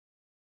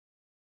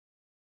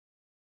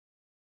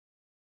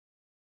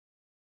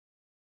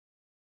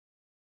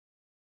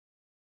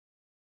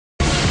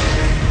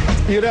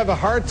You'd have a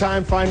hard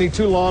time finding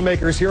two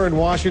lawmakers here in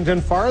Washington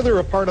farther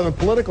apart on the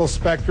political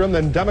spectrum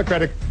than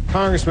Democratic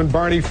Congressman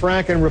Barney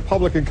Frank and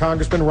Republican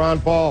Congressman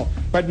Ron Paul.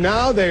 But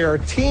now they are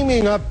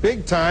teaming up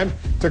big time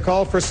to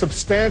call for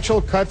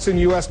substantial cuts in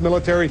U.S.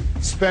 military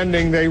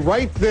spending. They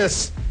write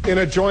this in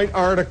a joint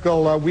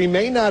article. We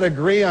may not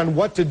agree on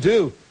what to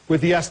do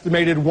with the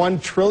estimated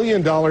 $1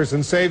 trillion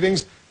in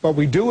savings, but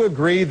we do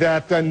agree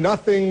that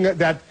nothing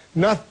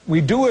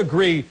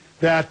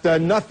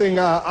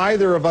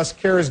either of us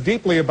cares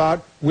deeply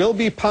about will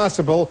be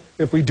possible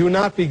if we do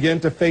not begin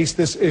to face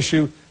this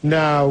issue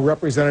now.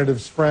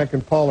 Representatives Frank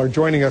and Paul are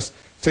joining us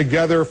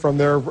together from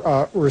their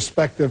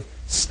respective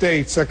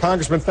states.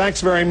 Congressman,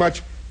 thanks very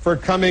much for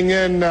coming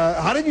in.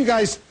 How did you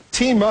guys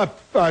team up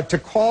to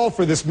call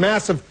for this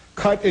massive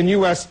cut in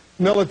U.S.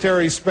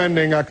 military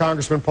spending,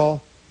 Congressman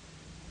Paul?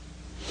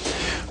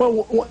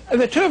 Well,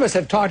 the two of us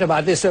have talked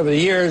about this over the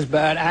years,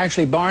 but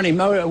actually Barney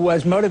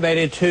was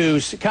motivated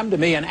to come to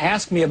me and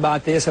ask me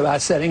about this,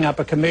 about setting up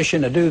a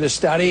commission to do the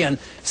study and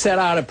set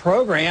out a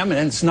program,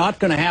 and it's not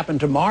going to happen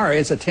tomorrow.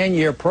 It's a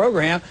 10-year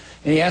program,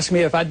 and he asked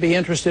me if I'd be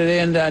interested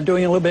in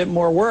doing a little bit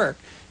more work.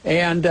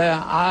 And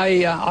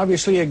I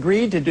obviously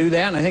agreed to do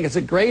that, and I think it's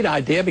a great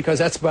idea because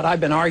that's what I've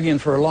been arguing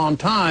for a long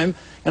time.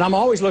 And I'm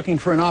always looking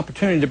for an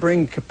opportunity to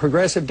bring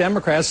progressive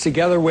Democrats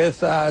together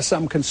with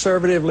some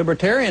conservative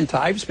libertarian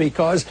types,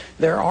 because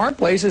there are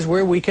places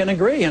where we can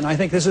agree, and I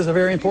think this is a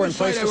very important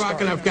place to start.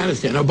 Iraq and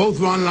Afghanistan. Now, both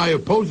Ron and I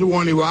oppose the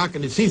war in Iraq,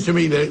 and it seems to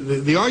me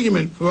that the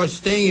argument for us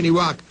staying in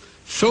Iraq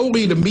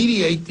solely to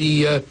mediate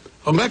the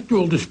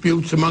electoral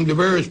disputes among the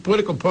various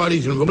political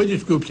parties and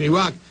religious groups in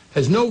Iraq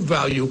has no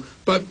value.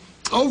 But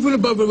over and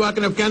above Iraq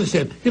and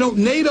Afghanistan, you know,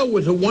 NATO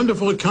was a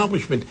wonderful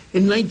accomplishment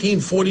in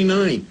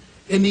 1949.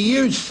 In the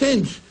years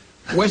since,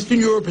 Western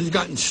Europe has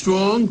gotten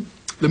strong.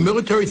 The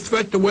military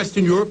threat to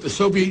Western Europe, the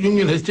Soviet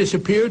Union, has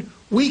disappeared.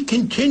 We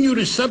continue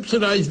to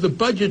subsidize the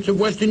budgets of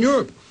Western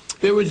Europe.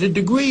 There is a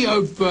degree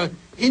of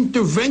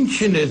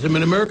interventionism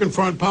in American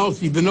foreign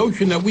policy, the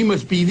notion that we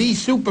must be the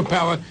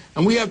superpower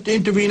and we have to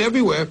intervene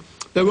everywhere,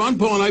 that Ron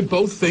Paul and I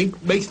both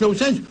think makes no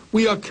sense.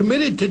 We are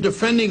committed to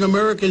defending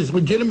America's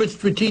legitimate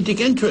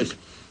strategic interests,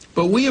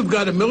 but we have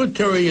got a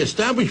military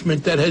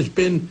establishment that has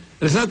been, and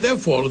it's not their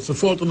fault, it's the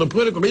fault of the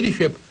political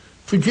leadership,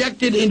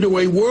 projected into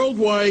a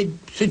worldwide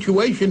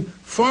situation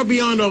far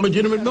beyond our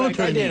legitimate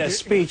military. I did a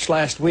speech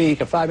last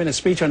week, a 5-minute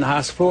speech on the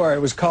House floor. It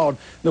was called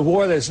 "The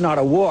War That's Not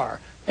a War."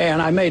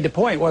 And I made the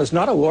point, well, it's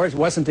not a war, it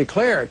wasn't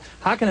declared.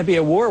 How can it be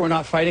a war? We're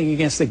not fighting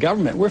against the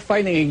government. We're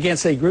fighting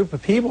against a group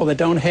of people that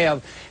don't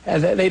have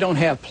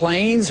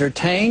planes or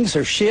tanks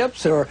or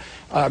ships or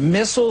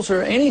missiles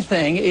or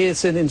anything.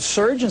 It's an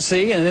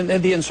insurgency, and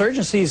the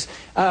insurgency's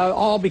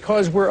all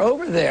because we're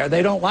over there.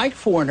 They don't like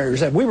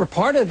foreigners. We were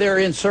part of their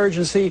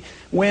insurgency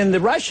when the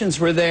Russians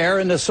were there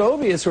and the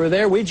Soviets were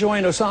there. We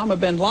joined Osama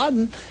bin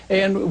Laden,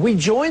 and we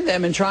joined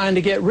them in trying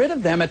to get rid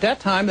of them. At that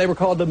time, they were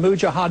called the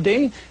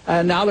Mujahideen,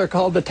 and now they're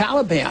called the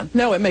Taliban.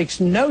 No, it makes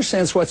no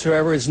sense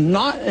whatsoever. It's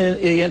not in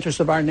the interest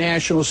of our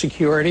national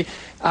security.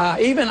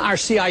 Even our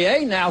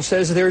CIA now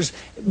says there's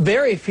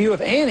very few,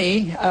 if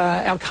any,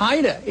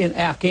 al-Qaeda in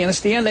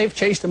Afghanistan. They've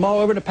chased them all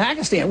over to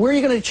Pakistan. Where are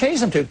you going to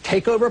chase them to?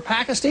 Take over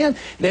Pakistan,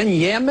 then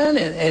Yemen,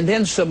 and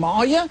then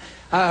Somalia?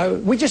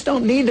 We just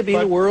don't need to be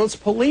the world's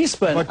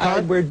policeman.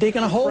 We're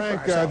digging a hole for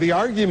ourselves. The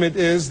argument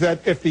is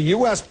that if the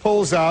U.S.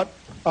 pulls out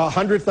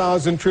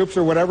 100,000 troops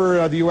or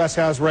whatever the U.S.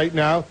 has right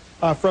now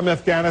from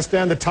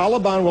Afghanistan, the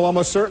Taliban will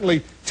almost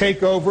certainly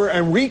take over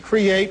and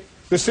recreate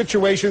the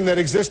situation that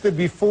existed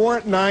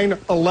before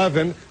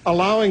 9/11,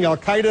 allowing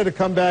al-Qaeda to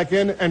come back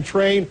in and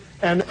train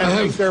and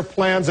make their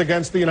plans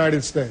against the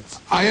United States.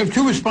 I have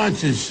two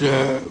responses.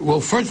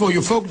 Well, first of all,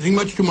 you're focusing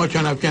much too much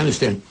on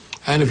Afghanistan.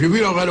 And if you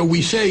read our letter,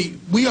 we say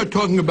we are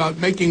talking about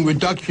making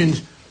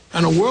reductions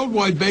on a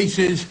worldwide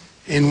basis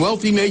in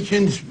wealthy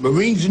nations,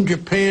 Marines in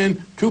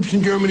Japan, troops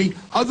in Germany,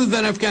 other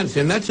than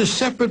Afghanistan. That's a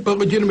separate but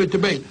legitimate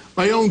debate.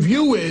 My own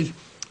view is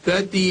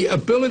that the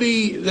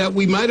ability that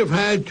we might have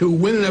had to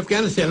win in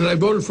Afghanistan, and I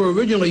voted for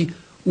originally,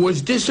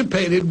 was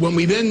dissipated when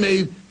we then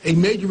made a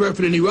major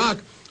effort in Iraq.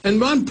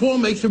 And Ron Paul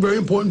makes a very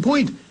important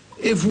point.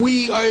 If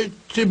we are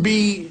to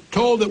be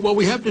told that, well,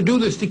 we have to do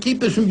this to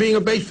keep this from being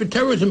a base for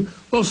terrorism,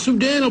 well,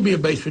 Sudan will be a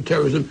base for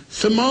terrorism,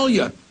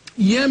 Somalia,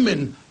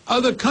 Yemen,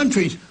 other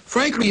countries.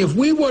 Frankly, if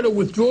we were to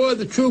withdraw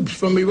the troops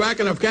from Iraq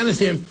and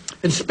Afghanistan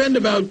and spend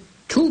about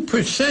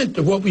 2%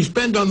 of what we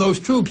spend on those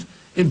troops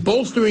in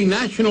bolstering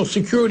national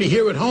security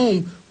here at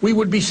home, we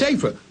would be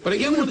safer. But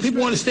again, when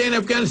people want to stay in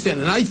Afghanistan,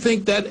 and I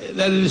think that it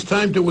is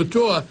time to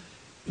withdraw,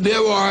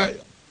 there are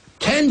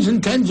tens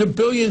and tens of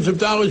billions of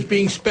dollars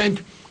being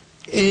spent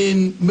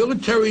in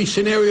military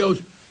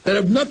scenarios that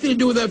have nothing to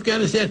do with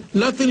Afghanistan,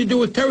 nothing to do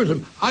with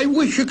terrorism. I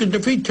wish you could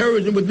defeat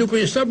terrorism with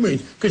nuclear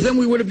submarines, because then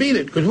we would have beat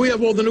it, because we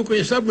have all the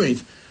nuclear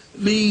submarines.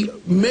 The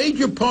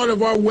major part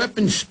of our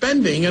weapons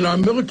spending and our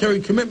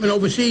military commitment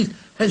overseas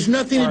has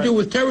nothing to do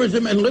with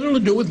terrorism and little to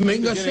do with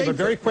making us safer. But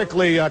very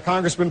quickly,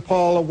 Congressman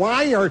Paul,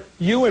 why are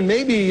you and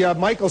maybe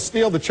Michael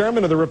Steele, the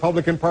chairman of the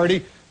Republican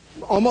Party,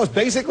 almost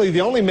basically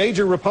the only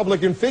major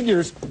Republican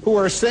figures who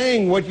are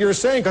saying what you're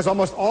saying, because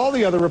almost all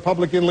the other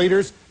Republican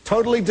leaders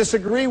totally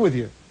disagree with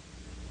you.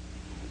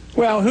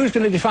 Well, who's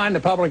going to define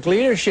the public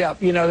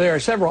leadership? You know, there are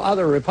several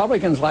other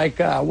Republicans like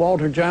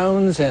Walter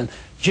Jones and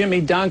Jimmy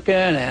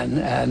Duncan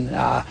and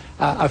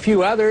a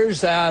few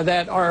others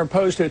that are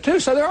opposed to it too.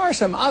 So there are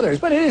some others,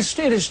 but it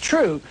is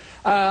true.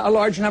 A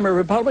large number of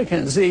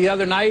Republicans. The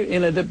other night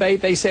in a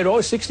debate, they said,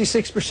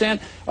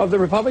 66% of the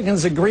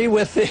Republicans agree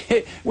with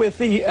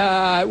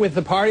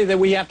the party that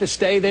we have to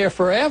stay there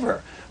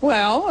forever.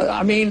 Well,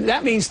 I mean,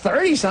 that means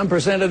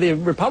 30-some% of the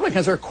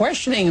Republicans are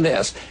questioning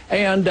this.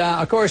 And,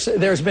 of course,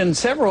 there's been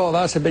several of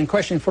us have been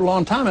questioning for a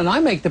long time. And I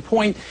make the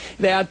point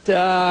that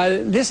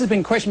this has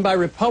been questioned by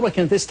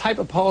Republicans, this type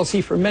of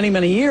policy, for many,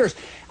 many years.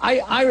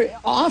 I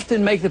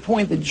often make the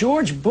point that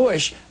George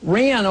Bush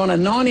ran on a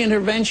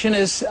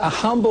non-interventionist,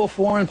 humble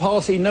foreign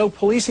policy, no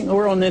policing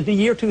world in the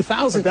year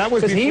 2000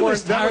 because he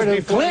was tired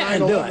of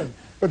Clinton doing.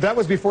 But that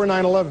was before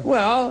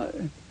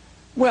 9/11.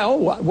 Well,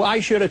 why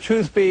should a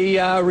truth be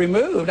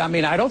removed? I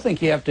mean, I don't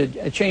think you have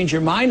to change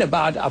your mind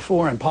about a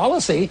foreign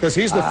policy. Because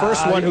he's the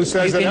first one who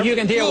says that you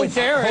can deal with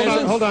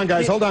terrorism. Hold on,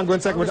 guys. Hold on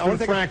one second. I want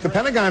to Frank, the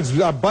Pentagon's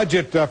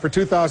budget for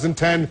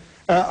 2010,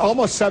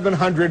 almost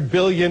 $700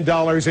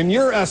 billion. In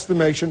your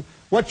estimation,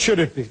 what should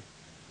it be?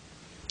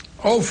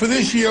 Oh, for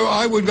this year,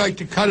 I would like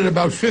to cut it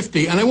about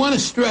 50. And I want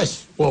to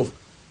stress, Wolf,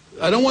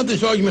 I don't want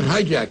this argument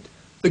hijacked.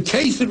 The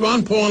case that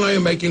Ron Paul and I are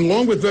making,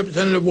 along with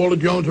Representative Walter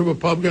Jones, a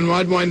Republican,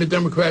 Rod Wine, a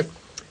Democrat,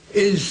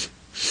 is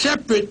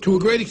separate to a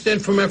great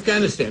extent from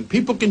Afghanistan.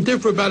 People can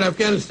differ about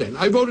Afghanistan.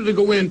 I voted to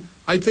go in.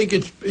 I think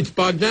it's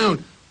bogged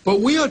down.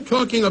 But we are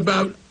talking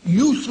about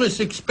useless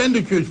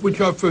expenditures, which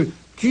are for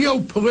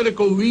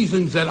geopolitical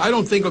reasons that I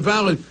don't think are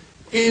valid,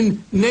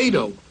 in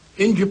NATO,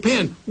 in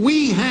Japan.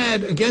 We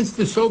had, against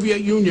the Soviet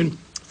Union,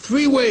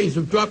 3 ways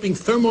of dropping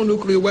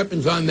thermonuclear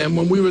weapons on them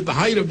when we were at the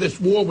height of this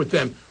war with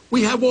them.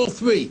 We have all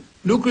 3.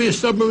 Nuclear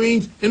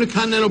submarines,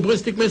 intercontinental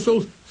ballistic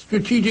missiles,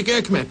 strategic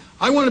air command.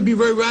 I want to be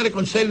very radical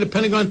and say to the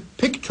Pentagon,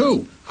 pick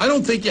 2. I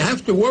don't think you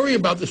have to worry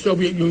about the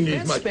Soviet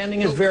Union as much.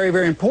 Spending is very,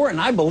 very important.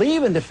 I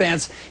believe in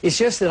defense. It's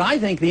just that I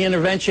think the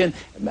intervention,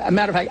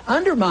 matter of fact,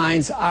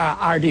 undermines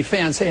our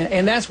defense,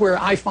 and that's where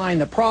I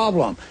find the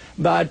problem.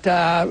 But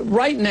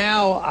right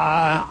now,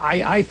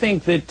 I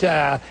think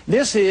that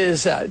this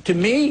is, to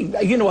me,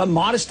 a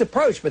modest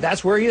approach, but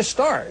that's where you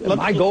start.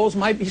 My goals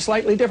might be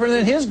slightly different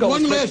than his goals.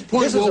 One last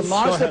point, this is a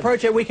modest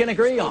approach that we can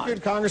agree on.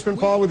 Congressman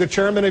Paul, with the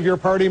chairman of your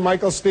party,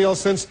 Michael Steele,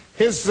 since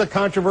his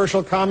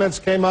controversial comments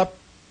came up?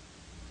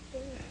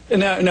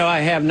 No,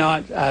 I have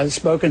not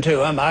spoken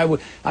to him.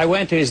 I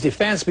went to his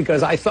defense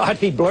because I thought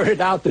he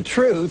blurted out the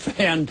truth,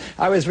 and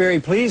I was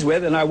very pleased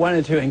with it, and I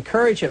wanted to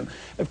encourage him.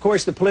 Of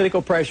course, the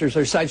political pressures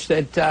are such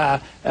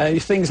that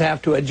things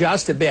have to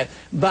adjust a bit.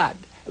 But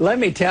let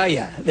me tell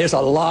you, there's a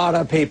lot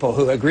of people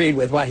who agreed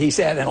with what he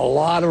said, and a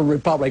lot of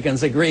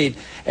Republicans agreed.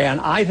 And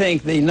I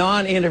think the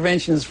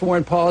non-interventionist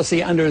foreign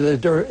policy under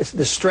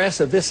the stress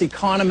of this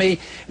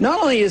economy,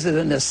 not only is it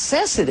a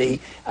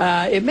necessity,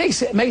 it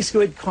makes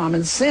good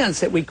common sense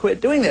that we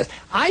quit doing this.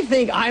 I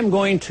think I'm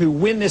going to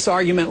win this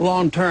argument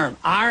long term.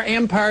 Our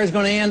empire is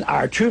going to end.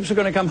 Our troops are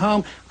going to come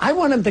home. I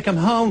want them to come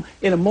home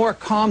in a more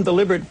calm,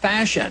 deliberate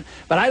fashion.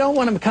 But I don't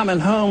want them coming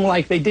home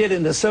like they did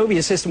in the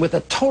Soviet system with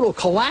a total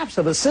collapse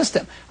of a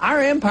system. Our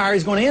empire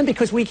is going to end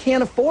because we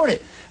can't afford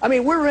it. I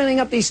mean, we're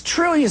renting up these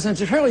trillions and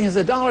trillions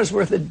of dollars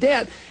worth of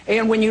debt,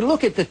 and when you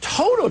look at the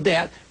total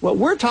debt, what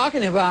we're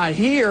talking about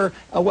here,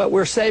 what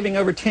we're saving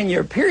over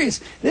 10-year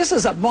periods, this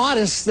is a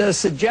modest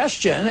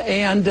suggestion,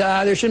 and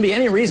there shouldn't be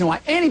any reason why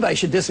anybody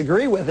should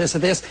disagree with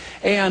this.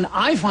 And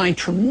I find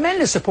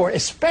tremendous support,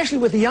 especially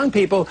with the young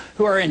people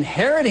who are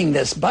inheriting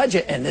this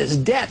budget and this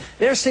debt.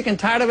 They're sick and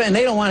tired of it, and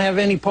they don't want to have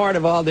any part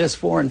of all this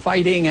foreign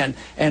fighting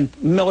and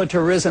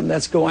militarism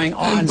that's going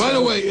on. And by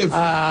the way,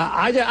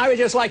 I would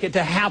just like it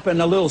to happen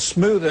a little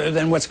smoother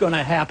than what's going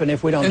to happen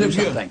if we don't do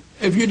something.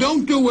 If you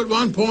don't do what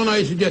Ron Paul and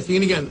I are suggesting,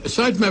 and again,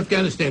 aside from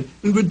Afghanistan,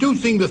 in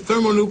reducing the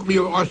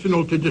thermonuclear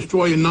arsenal to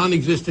destroy a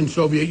non-existent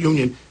Soviet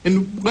Union,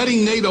 and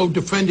letting NATO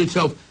defend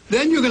itself,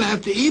 then you're going to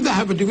have to either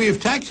have a degree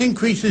of tax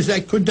increases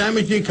that could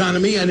damage the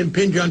economy and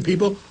impinge on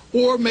people,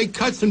 or make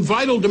cuts in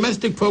vital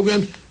domestic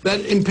programs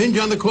that impinge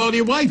on the quality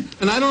of life.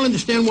 And I don't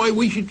understand why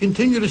we should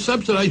continue to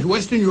subsidize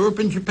Western Europe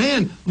and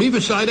Japan. Leave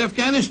aside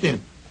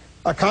Afghanistan.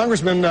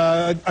 Congressman,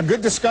 a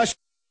good discussion.